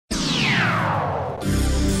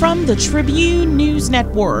From the Tribune News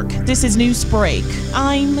Network, this is Newsbreak.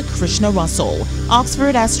 I'm Krishna Russell.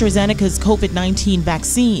 Oxford AstraZeneca's COVID-19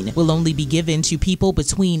 vaccine will only be given to people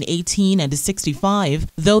between 18 and 65,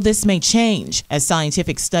 though this may change as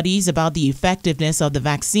scientific studies about the effectiveness of the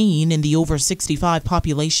vaccine in the over 65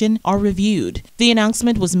 population are reviewed. The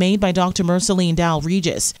announcement was made by Dr. Merceline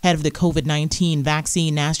Dal-Regis, head of the COVID-19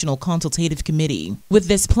 Vaccine National Consultative Committee. With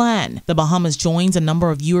this plan, the Bahamas joins a number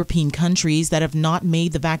of European countries that have not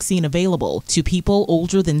made the vaccine available to people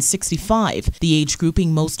older than 65, the age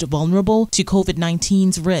grouping most vulnerable to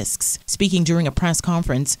COVID-19's risks. Speaking during a press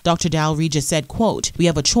conference, Dr. Dal-Regis said, quote, "We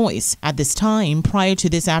have a choice. At this time, prior to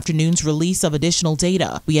this afternoon's release of additional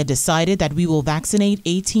data, we had decided that we will vaccinate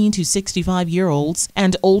 18 to 65-year-olds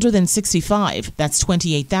and older than 65, that's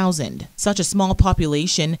 28,000. Such a small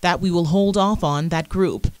population that we will hold off on that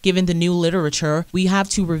group. Given the new literature, we have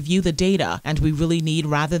to review the data, and we really need,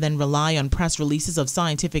 rather than rely on press releases of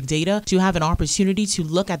scientific data, to have an opportunity to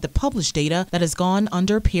look at the published data that has gone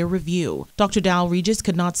under peer review." Dr. Dal-Regis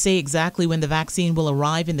could not say exactly when the vaccine will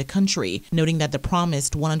arrive in the country, noting that the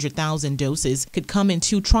promised 100,000 doses could come in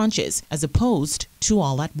 2 tranches as opposed to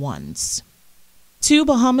all at once. 2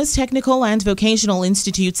 Bahamas Technical and Vocational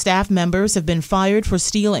Institute staff members have been fired for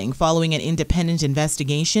stealing following an independent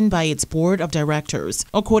investigation by its board of directors.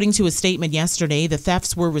 According to a statement yesterday, the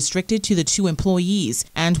thefts were restricted to the 2 employees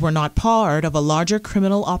and were not part of a larger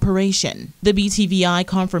criminal operation. The BTVI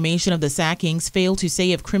confirmation of the sackings failed to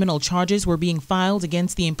say if criminal charges were being filed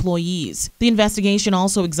against the employees. The investigation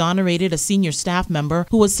also exonerated a senior staff member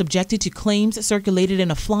who was subjected to claims circulated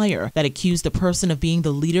in a flyer that accused the person of being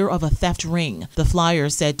the leader of a theft ring. The flyer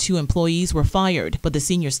said 2 employees were fired, but the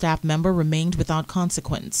senior staff member remained without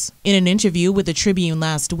consequence. In an interview with the Tribune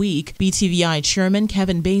last week, BTVI Chairman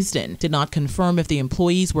Kevin Baisden did not confirm if the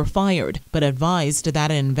employees were fired, but advised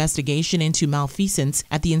that an investigation into malfeasance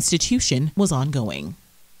at the institution was ongoing.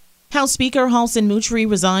 House Speaker Halson Mutri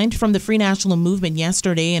resigned from the Free National Movement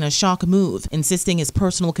yesterday in a shock move, insisting his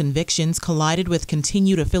personal convictions collided with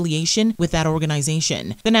continued affiliation with that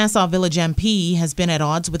organization. The Nassau Village MP has been at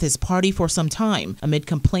odds with his party for some time, amid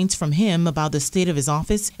complaints from him about the state of his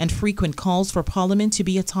office and frequent calls for Parliament to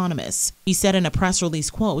be autonomous. He said in a press release,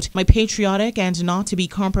 quote, "My patriotic and not to be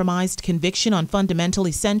compromised conviction on fundamental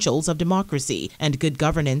essentials of democracy and good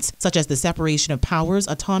governance, such as the separation of powers,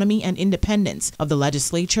 autonomy, and independence of the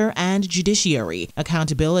legislature and judiciary,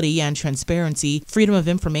 accountability and transparency, freedom of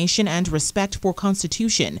information, and respect for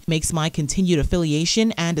Constitution, makes my continued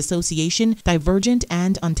affiliation and association divergent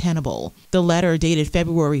and untenable." The letter, dated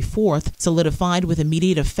February 4th, solidified with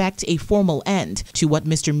immediate effect a formal end to what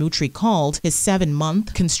Mr. Mutri called his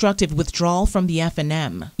 7-month constructive withdrawal from the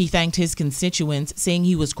FNM. He thanked his constituents, saying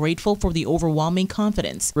he was grateful for the overwhelming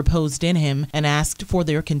confidence reposed in him and asked for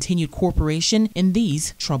their continued cooperation in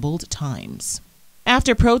these troubled times.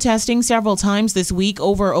 After protesting several times this week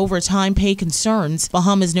over overtime pay concerns,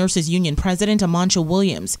 Bahamas Nurses Union President Amancha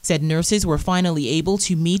Williams said nurses were finally able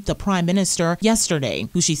to meet the Prime Minister yesterday,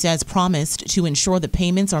 who she says promised to ensure the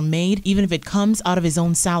payments are made even if it comes out of his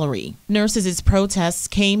own salary. Nurses' protests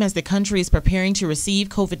came as the country is preparing to receive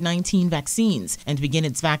COVID-19 vaccines and begin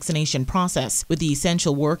its vaccination process, with the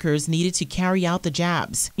essential workers needed to carry out the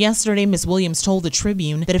jabs. Yesterday, Ms. Williams told the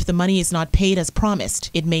Tribune that if the money is not paid as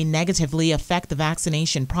promised, it may negatively affect the vaccination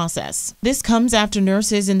process. This comes after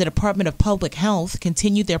nurses in the Department of Public Health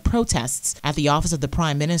continued their protests at the office of the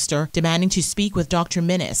Prime Minister, demanding to speak with Dr.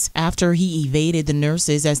 Minnis after he evaded the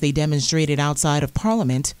nurses as they demonstrated outside of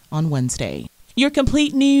Parliament on Wednesday. Your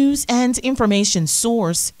complete news and information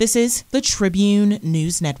source, this is the Tribune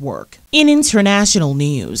News Network. In international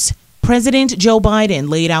news, President Joe Biden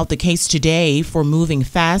laid out the case today for moving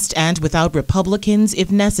fast and without Republicans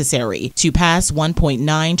if necessary to pass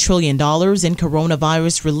 $1.9 trillion in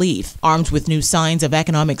coronavirus relief, armed with new signs of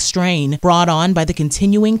economic strain brought on by the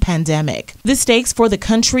continuing pandemic. The stakes for the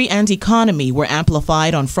country and economy were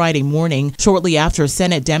amplified on Friday morning, shortly after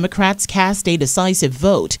Senate Democrats cast a decisive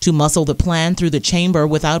vote to muscle the plan through the chamber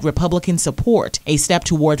without Republican support, a step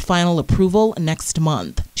toward final approval next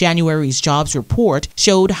month. January's jobs report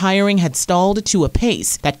showed hiring had stalled to a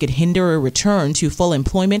pace that could hinder a return to full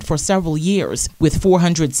employment for several years, with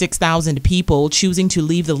 406,000 people choosing to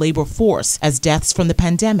leave the labor force as deaths from the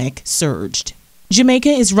pandemic surged. Jamaica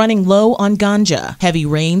is running low on ganja. Heavy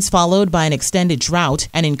rains followed by an extended drought,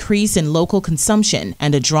 an increase in local consumption,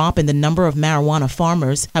 and a drop in the number of marijuana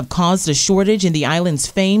farmers have caused a shortage in the island's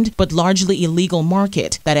famed but largely illegal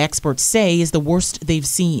market that experts say is the worst they've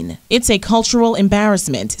seen. It's a cultural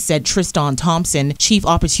embarrassment, said Tristan Thompson, Chief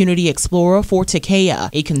Opportunity Explorer for Takea,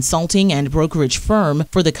 a consulting and brokerage firm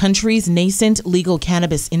for the country's nascent legal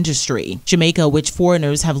cannabis industry. Jamaica, which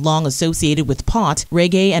foreigners have long associated with pot,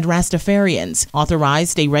 reggae, and Rastafarians,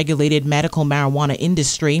 authorized a regulated medical marijuana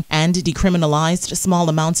industry and decriminalized small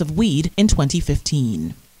amounts of weed in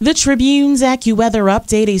 2015. The Tribune's AccuWeather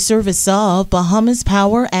update, a service of Bahamas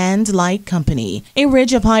Power and Light Company. A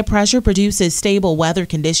ridge of high pressure produces stable weather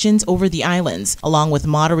conditions over the islands, along with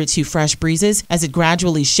moderate to fresh breezes as it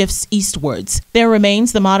gradually shifts eastwards. There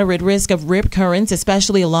remains the moderate risk of rip currents,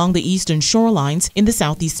 especially along the eastern shorelines in the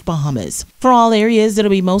southeast Bahamas. For all areas, it'll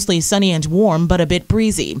be mostly sunny and warm, but a bit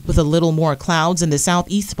breezy, with a little more clouds in the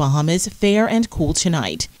southeast Bahamas, fair and cool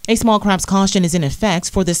tonight. A small craps caution is in effect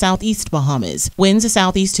for the southeast Bahamas. Winds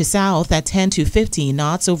southeast to south at 10 to 15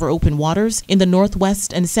 knots over open waters in the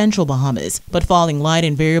northwest and central Bahamas, but falling light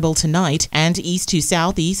and variable tonight, and east to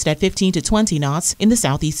southeast at 15 to 20 knots in the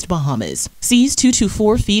southeast Bahamas. Seas 2 to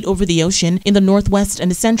 4 feet over the ocean in the northwest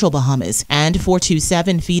and central Bahamas, and 4 to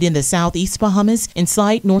 7 feet in the southeast Bahamas in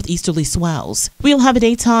slight northeasterly swells. We'll have a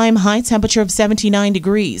daytime high temperature of 79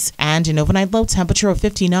 degrees and an overnight low temperature of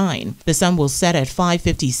 59. The sun will set at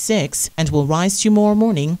 5:56 and will rise tomorrow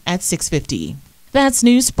morning at 6:50. That's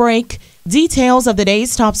Newsbreak. Details of the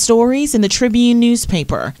day's top stories in the Tribune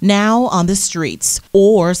newspaper, now on the streets,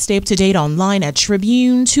 or stay up to date online at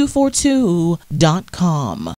Tribune242.com.